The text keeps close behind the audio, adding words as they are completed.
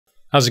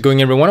How's it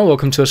going, everyone?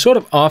 Welcome to a sort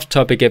of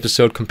off-topic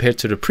episode compared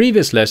to the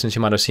previous lessons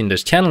you might have seen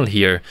this channel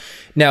here.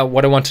 Now,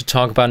 what I want to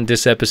talk about in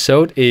this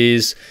episode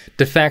is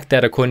the fact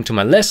that according to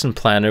my lesson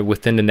planner,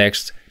 within the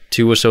next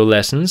 2 or so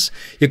lessons,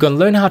 you're going to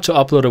learn how to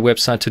upload a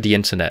website to the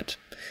internet.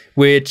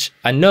 Which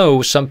I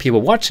know some people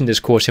watching this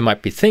course, you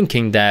might be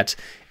thinking that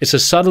it's a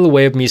subtle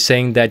way of me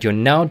saying that you're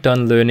now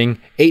done learning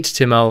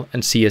HTML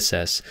and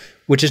CSS,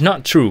 which is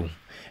not true.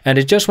 And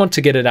I just want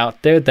to get it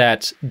out there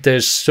that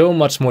there's so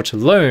much more to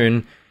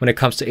learn when it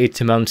comes to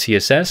HTML and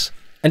CSS.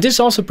 And this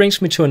also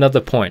brings me to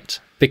another point,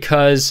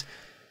 because,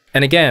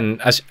 and again,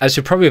 I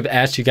should probably have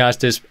asked you guys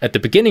this at the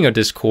beginning of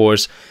this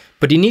course,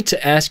 but you need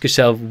to ask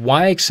yourself,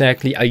 why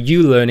exactly are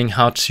you learning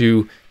how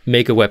to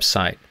make a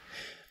website?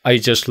 Are you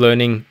just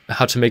learning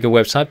how to make a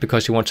website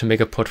because you want to make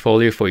a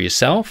portfolio for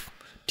yourself?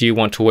 Do you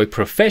want to work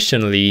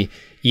professionally,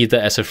 either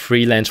as a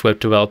freelance web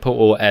developer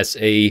or as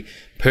a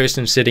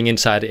person sitting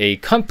inside a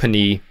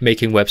company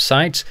making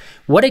websites?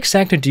 What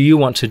exactly do you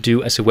want to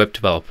do as a web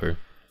developer?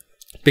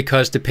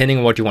 Because depending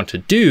on what you want to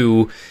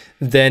do,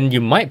 then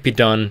you might be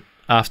done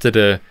after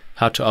the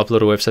how to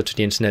upload a website to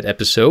the internet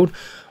episode,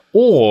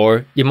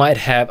 or you might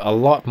have a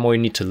lot more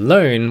you need to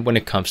learn when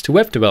it comes to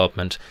web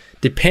development,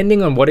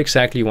 depending on what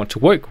exactly you want to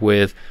work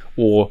with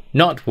or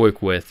not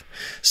work with.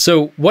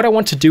 So what I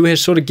want to do here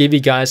is sort of give you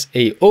guys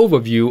an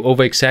overview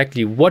over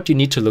exactly what you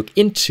need to look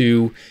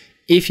into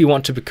if you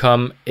want to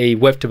become a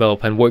web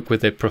developer and work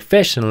with it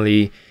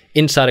professionally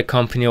inside a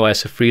company or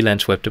as a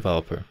freelance web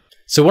developer.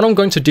 So what I'm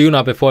going to do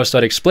now, before I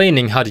start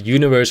explaining how the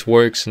universe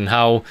works and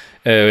how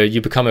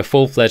you become a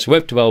full-fledged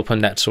web developer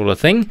and that sort of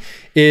thing,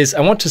 is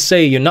I want to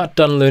say you're not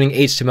done learning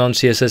HTML and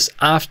CSS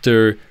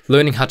after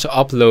learning how to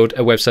upload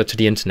a website to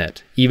the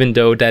internet, even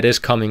though that is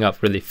coming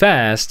up really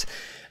fast.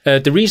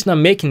 The reason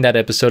I'm making that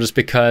episode is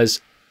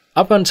because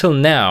up until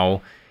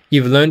now,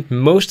 you've learned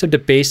most of the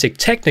basic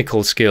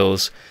technical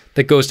skills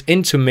that goes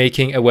into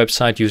making a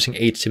website using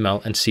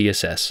HTML and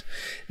CSS.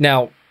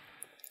 Now,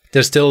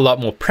 there's still a lot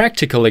more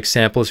practical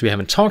examples we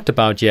haven't talked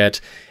about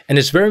yet, and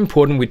it's very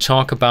important we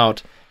talk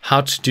about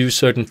how to do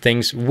certain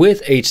things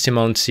with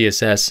HTML and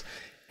CSS,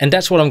 and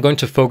that's what I'm going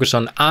to focus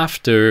on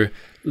after,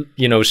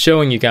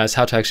 showing you guys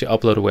how to actually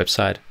upload a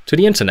website to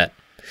the internet.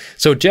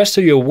 So just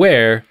so you're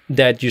aware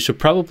that you should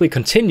probably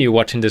continue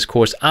watching this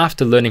course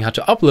after learning how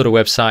to upload a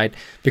website,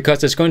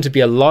 because there's going to be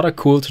a lot of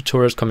cool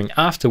tutorials coming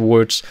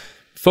afterwards,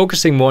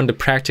 focusing more on the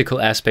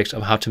practical aspects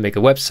of how to make a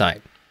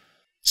website.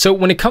 So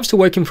when it comes to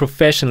working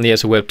professionally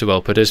as a web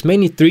developer, there's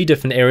mainly 3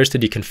 different areas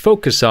that you can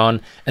focus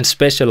on and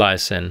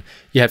specialize in.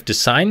 You have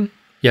design,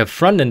 you have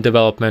front-end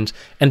development,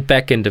 and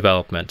back-end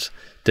development.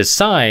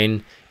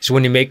 Design is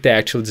when you make the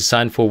actual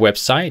design for a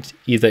website,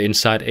 either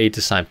inside a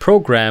design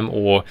program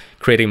or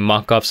creating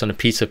mock-ups on a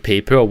piece of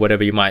paper or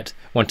whatever you might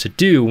want to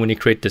do when you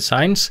create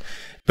designs.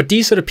 But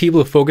these are the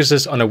people who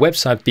focuses on a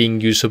website being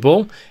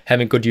usable,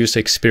 having good user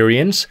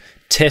experience,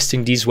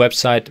 testing these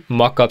website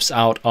mock-ups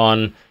out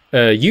on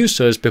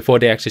users before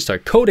they actually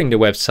start coding the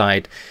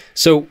website.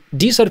 So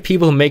these are the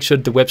people who make sure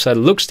the website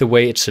looks the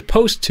way it's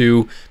supposed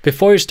to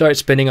before you start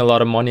spending a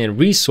lot of money and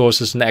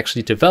resources on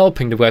actually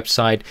developing the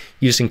website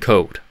using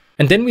code.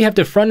 And then we have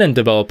the front-end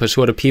developers,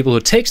 who are the people who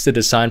takes the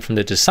design from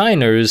the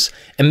designers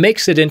and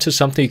makes it into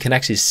something you can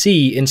actually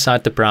see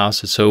inside the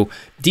browser. So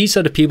these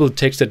are the people who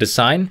takes the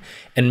design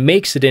and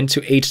makes it into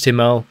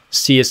HTML,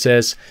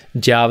 CSS,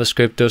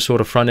 JavaScript, those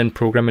sort of front-end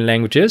programming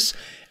languages,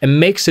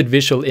 and makes it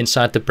visual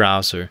inside the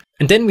browser.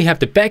 And then we have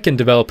the back-end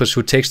developers,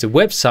 who takes the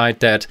website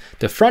that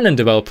the front-end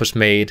developers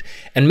made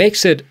and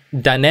makes it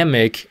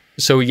dynamic.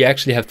 So you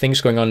actually have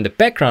things going on in the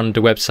background of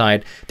the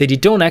website that you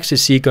don't actually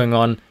see going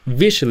on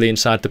visually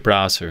inside the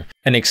browser.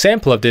 An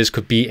example of this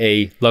could be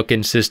a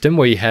login system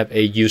where you have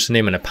a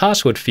username and a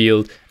password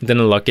field, and then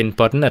a login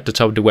button at the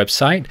top of the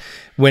website.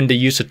 When the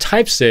user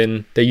types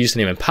in their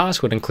username and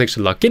password and clicks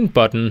the login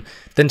button,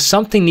 then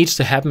something needs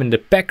to happen in the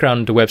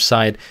background of the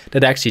website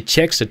that actually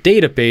checks the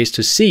database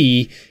to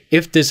see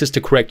if this is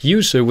the correct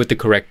user with the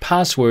correct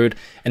password,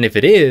 and if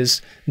it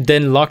is,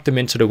 then log them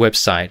into the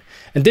website.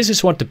 And this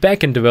is what the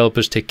backend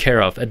developers take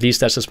care of. At least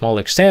that's a small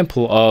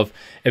example of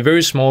a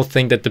very small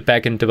thing that the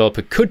backend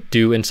developer could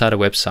do inside a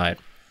website.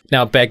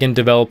 Now, backend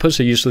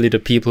developers are usually the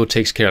people who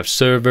takes care of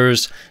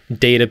servers,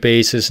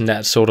 databases, and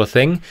that sort of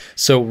thing.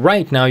 So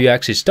right now you're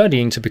actually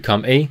studying to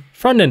become a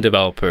front-end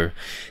developer.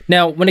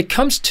 Now, when it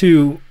comes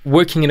to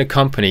working in a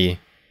company,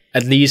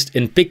 at least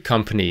in big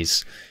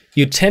companies,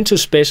 you tend to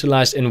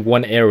specialize in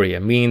one area,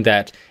 meaning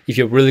that if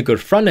you're a really good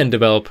front-end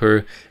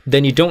developer,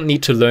 then you don't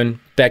need to learn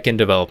back-end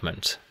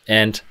development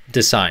and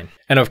design.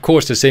 And of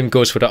course, the same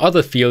goes for the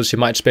other fields. You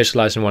might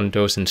specialize in one of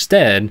those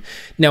instead.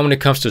 Now, when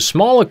it comes to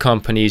smaller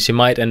companies, you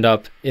might end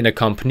up in a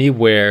company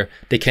where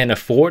they can't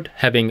afford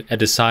having a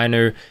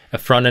designer, a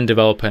front-end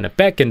developer, and a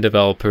back-end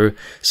developer.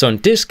 So in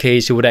this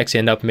case, you would actually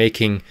end up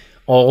making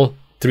all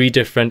 3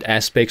 different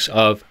aspects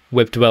of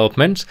web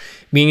development,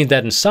 meaning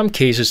that in some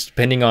cases,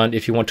 depending on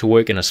if you want to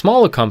work in a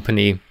smaller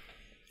company,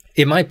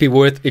 it might be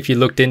worth if you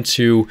looked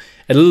into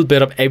a little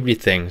bit of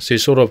everything. So you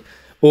sort of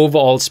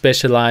overall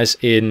specialize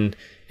in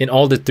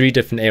all the 3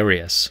 different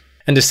areas.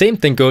 And the same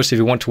thing goes if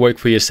you want to work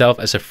for yourself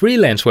as a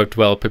freelance web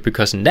developer,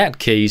 because in that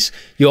case,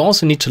 you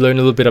also need to learn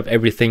a little bit of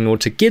everything in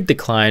order to give the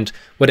client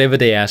whatever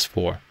they ask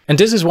for. And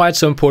this is why it's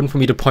so important for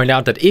me to point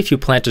out that if you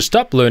plan to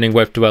stop learning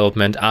web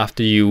development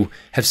after you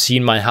have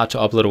seen my How to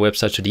Upload a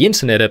Website to the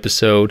Internet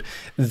episode,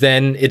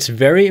 then it's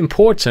very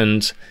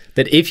important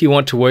that if you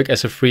want to work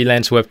as a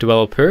freelance web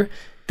developer,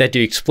 that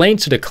you explain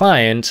to the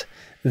client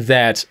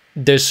that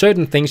there's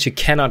certain things you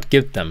cannot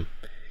give them.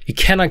 You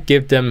cannot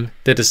give them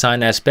the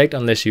design aspect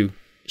unless you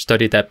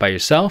study that by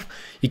yourself.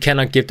 You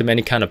cannot give them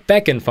any kind of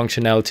backend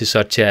functionality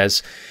such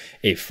as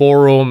a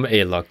forum,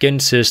 a login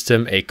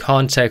system, a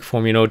contact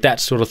form, that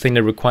sort of thing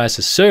that requires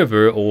a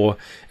server or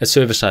a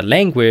server-side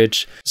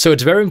language. So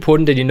it's very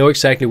important that you know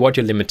exactly what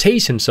your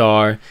limitations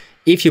are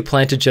if you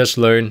plan to just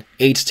learn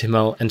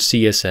HTML and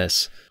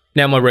CSS.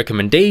 Now, my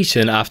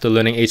recommendation after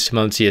learning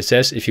HTML and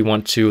CSS, if you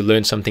want to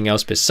learn something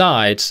else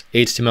besides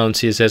HTML and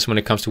CSS when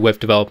it comes to web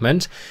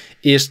development,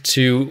 is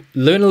to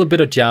learn a little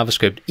bit of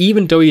JavaScript.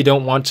 Even though you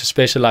don't want to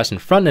specialize in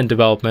front-end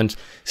development,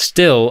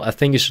 still, I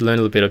think you should learn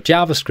a little bit of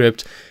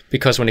JavaScript,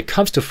 because when it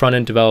comes to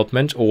front-end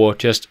development or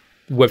just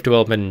web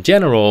development in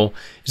general,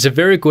 it's a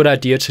very good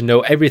idea to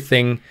know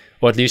everything,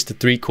 or at least the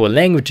 3 core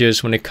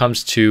languages when it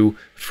comes to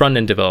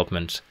front-end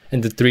development.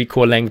 And the 3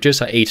 core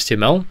languages are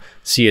HTML,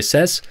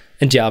 CSS,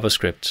 and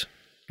JavaScript.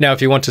 Now,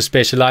 if you want to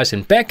specialize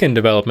in backend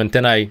development,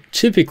 then I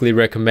typically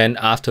recommend,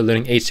 after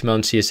learning HTML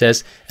and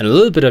CSS and a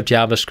little bit of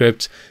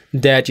JavaScript,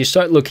 that you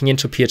start looking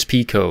into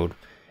PHP code.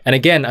 And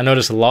again, I know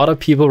there's a lot of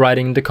people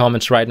writing in the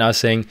comments right now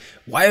saying,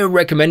 why are you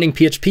recommending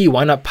PHP?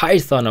 Why not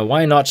Python, or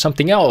why not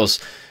something else?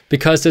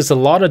 Because there's a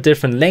lot of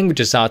different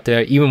languages out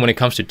there. Even when it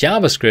comes to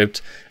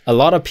JavaScript, a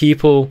lot of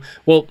people,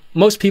 well,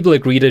 most people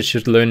agree that you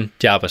should learn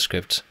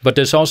JavaScript. But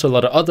there's also a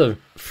lot of other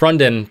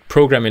front-end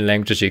programming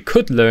languages you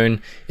could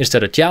learn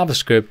instead of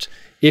JavaScript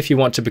if you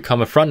want to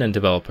become a front-end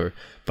developer.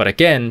 But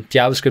again,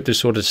 JavaScript is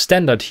sort of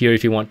standard here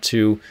if you want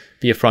to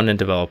be a front-end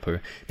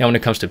developer. Now, when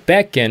it comes to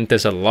backend,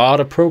 there's a lot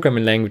of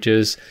programming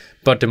languages,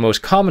 but the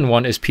most common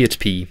one is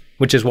PHP,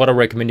 which is what I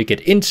recommend you get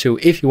into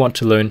if you want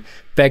to learn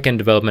backend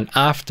development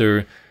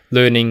after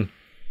learning,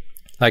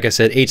 like I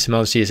said,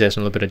 HTML, CSS, and a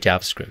little bit of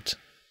JavaScript.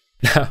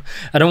 Now,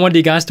 I don't want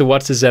you guys to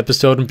watch this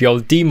episode and be all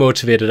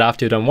demotivated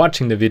after you're done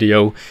watching the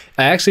video.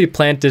 I actually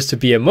planned this to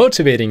be a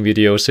motivating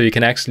video so you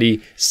can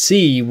actually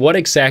see what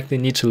exactly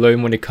you need to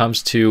learn when it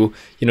comes to,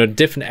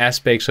 different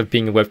aspects of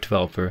being a web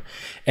developer.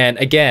 And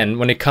again,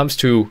 when it comes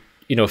to,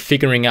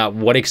 figuring out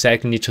what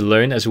exactly you need to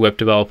learn as a web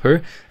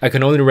developer, I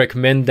can only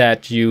recommend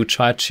that you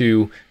try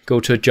to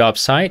go to a job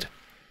site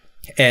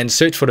and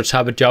search for the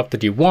type of job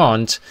that you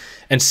want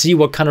and see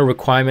what kind of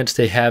requirements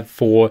they have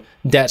for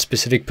that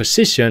specific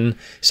position,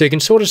 so you can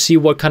sort of see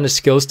what kind of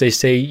skills they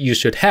say you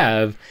should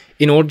have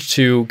in order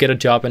to get a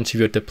job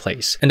interview at the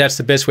place. And that's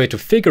the best way to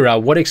figure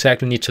out what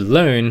exactly you need to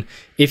learn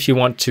if you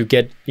want to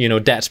get,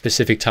 that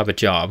specific type of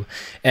job.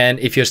 And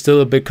if you're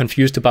still a bit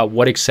confused about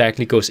what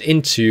exactly goes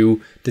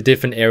into the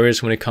different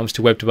areas when it comes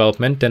to web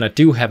development, then I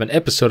do have an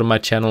episode on my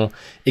channel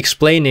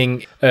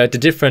explaining the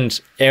different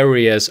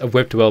areas of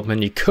web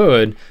development you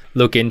could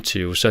look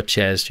into, such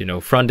as,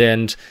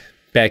 front-end,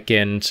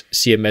 backend,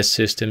 CMS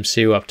system,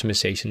 SEO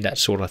optimization, that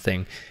sort of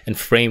thing, and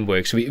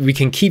frameworks. We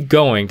can keep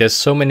going. There's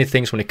so many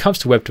things when it comes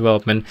to web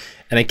development.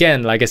 And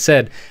again, like I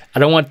said, I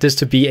don't want this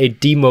to be a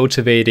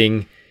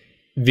demotivating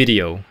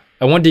video.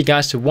 I want you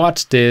guys to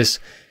watch this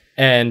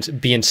and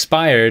be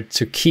inspired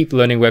to keep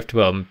learning web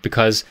development,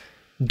 because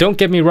don't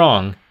get me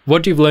wrong,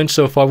 what you've learned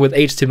so far with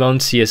HTML and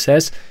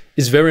CSS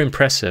is very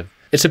impressive.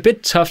 It's a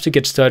bit tough to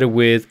get started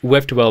with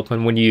web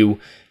development when you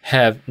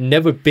have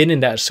never been in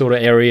that sort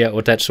of area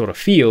or that sort of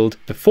field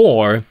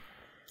before,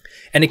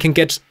 and it can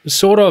get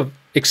sort of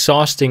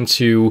exhausting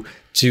to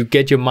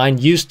get your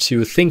mind used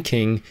to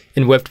thinking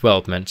in web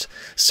development.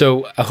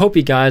 So I hope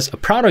you guys are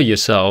proud of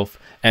yourself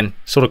and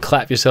sort of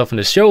clap yourself on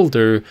the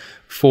shoulder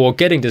for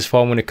getting this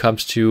far when it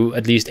comes to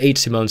at least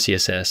HTML and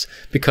CSS,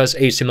 because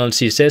HTML and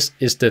CSS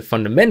is the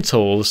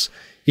fundamentals.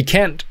 You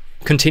can't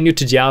continue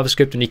to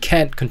JavaScript and you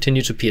can't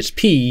continue to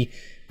PHP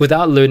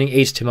without learning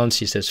HTML and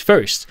CSS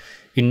first.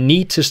 You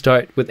need to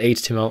start with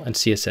HTML and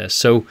CSS.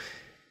 So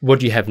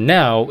what you have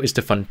now is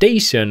the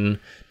foundation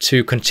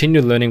to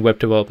continue learning web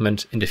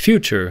development in the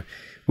future,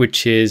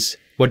 which is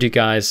what you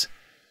guys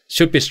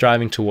should be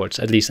striving towards.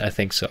 At least I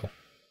think so.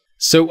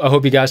 So I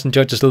hope you guys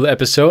enjoyed this little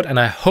episode, and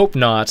I hope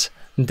not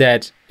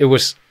that it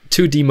was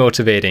too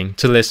demotivating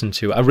to listen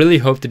to. I really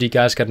hope that you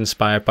guys got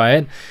inspired by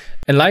it.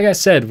 And like I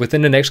said,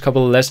 within the next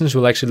couple of lessons,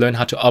 we'll actually learn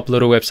how to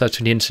upload a website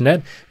to the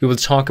internet. We will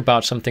talk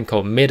about something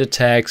called meta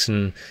tags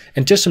and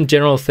just some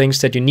general things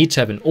that you need to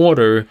have in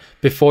order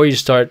before you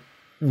start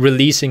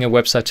releasing a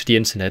website to the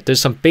internet. There's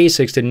some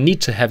basics that you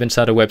need to have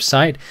inside a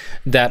website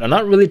that are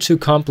not really too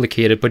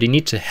complicated, but you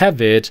need to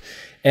have it.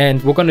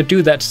 And we're going to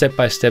do that step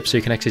by step so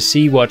you can actually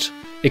see what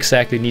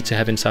exactly you need to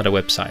have inside a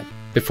website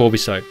before we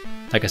start,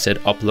 like I said,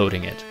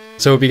 uploading it.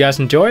 So hope you guys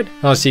enjoyed.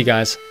 I'll see you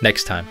guys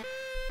next time.